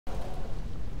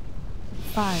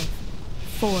5,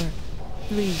 4,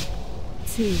 3,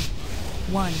 2,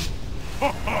 1.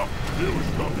 Haha! Eu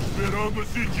estava esperando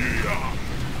esse dia!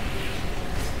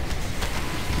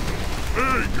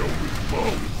 Venham,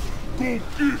 irmãos!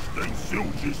 Conquistem seu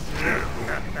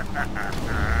destino!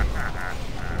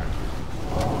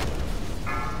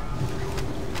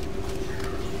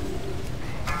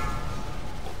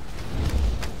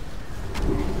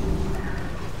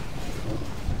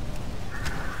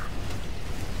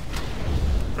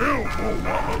 Eu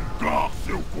vou arrancar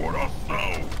seu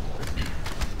coração!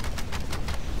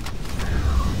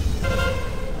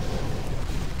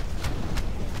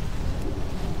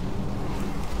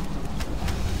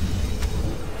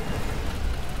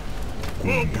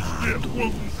 Vamos ver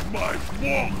quantos mais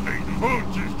morrem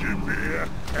antes de ver!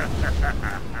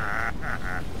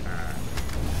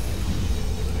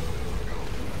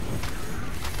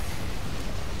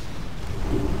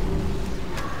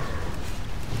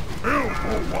 Eu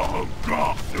vou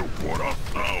arrancar seu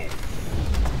coração!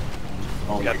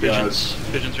 Oh got visions.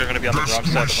 Visions are going to be on the wrong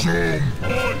side of them.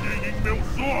 Olhem em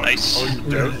meus olhos! Nice.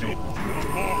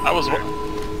 I was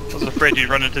afraid you'd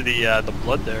run into the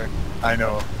blood there. I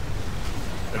know.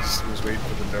 I just was waiting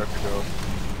for the nerf to go.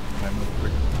 And I moved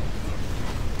quick.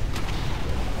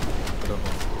 I don't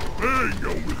know.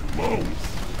 Venham, irmãos!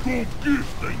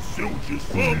 Conquistem seu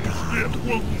destino! Vamos ver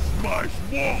quantos mais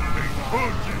morrem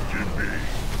antes de mim!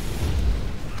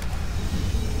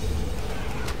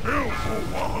 Eu vou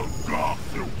arrancar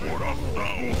seu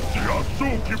coração! Se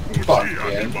achou que podia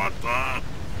me matar!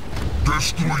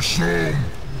 Destruição!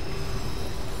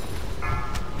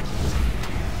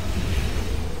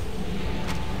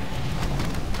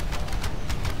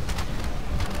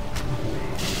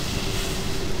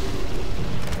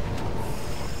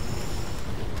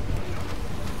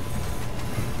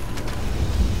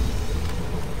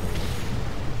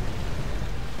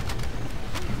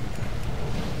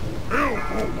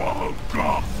 Vou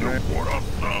arrancar seu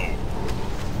coração!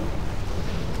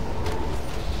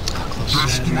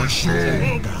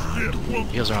 Destruição!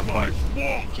 Heals are on point.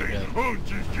 Morrem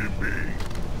antes de mim!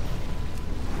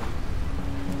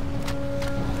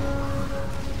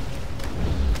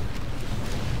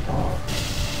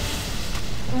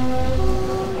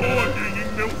 Olhem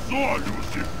em meus olhos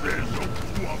e vejam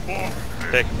sua morte!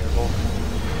 Taking your bolt.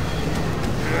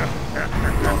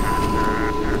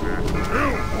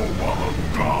 Eu vou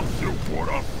arrancar seu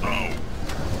coração!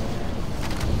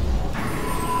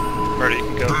 Murder,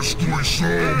 you can go. Destruição!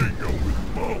 Venham,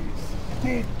 irmãos!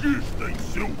 Conquistem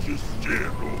seu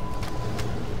destino!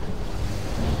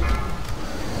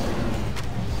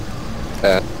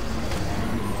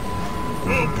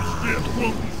 Vamos ver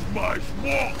quantos mais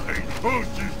morrem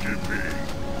antes de mim!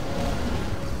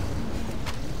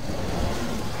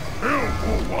 Eu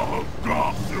vou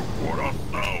arrancar seu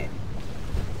coração!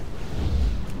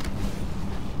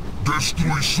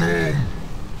 Destruição!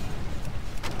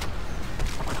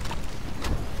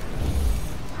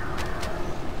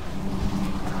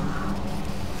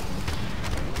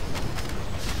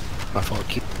 My fault,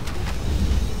 keep.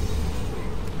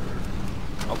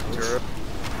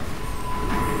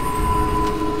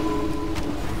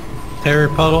 Terror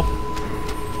puddle.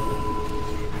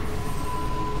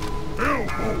 Eu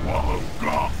vou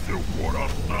arrancar seu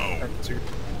coração!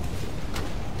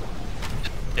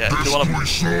 Yeah, if you want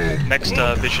to, next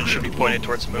vision should be pointed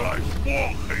towards the moon.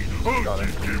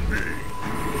 Antes de mim.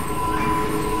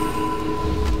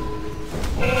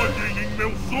 Olhem em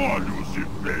meus olhos e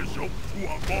vejam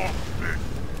sua morte!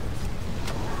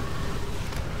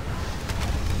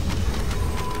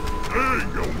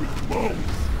 Venham, irmãos!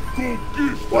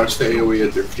 Conquistem! Watch the AoE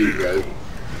at their feet, guys.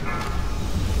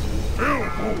 Eu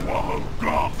vou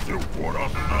arrancar seu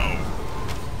coração!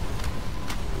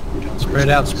 Spread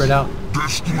out, spread out.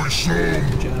 Destruição!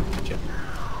 Good job, good job.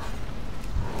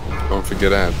 Don't forget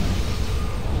that.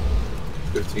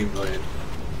 15 million.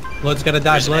 Blood's gotta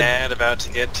die, There's an blood. ad about to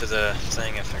get to the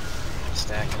thing if they're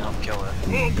stacking up, kill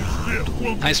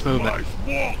it. Nice movement.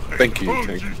 Thank you,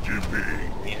 Tank.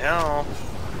 Need help.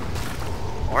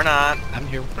 Or not. I'm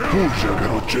here.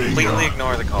 Completely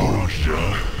ignore the call.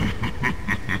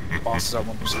 Boss is at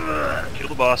 1%. Kill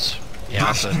the boss. Yeah,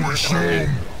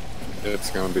 It's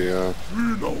gonna be a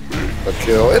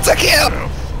kill. It's a kill!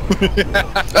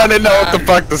 I didn't know what the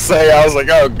fuck to say. I was like,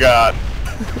 oh god.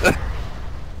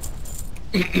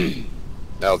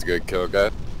 That was a good kill, guy.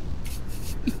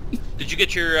 Did you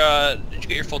get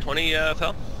your full 20,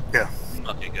 Fel? Yeah.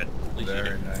 Okay, good. At least you Very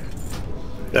did. nice.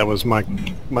 That was my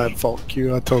fault,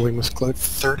 Q. I totally misclicked.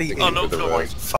 38. Oh, no, For the no rest. worries.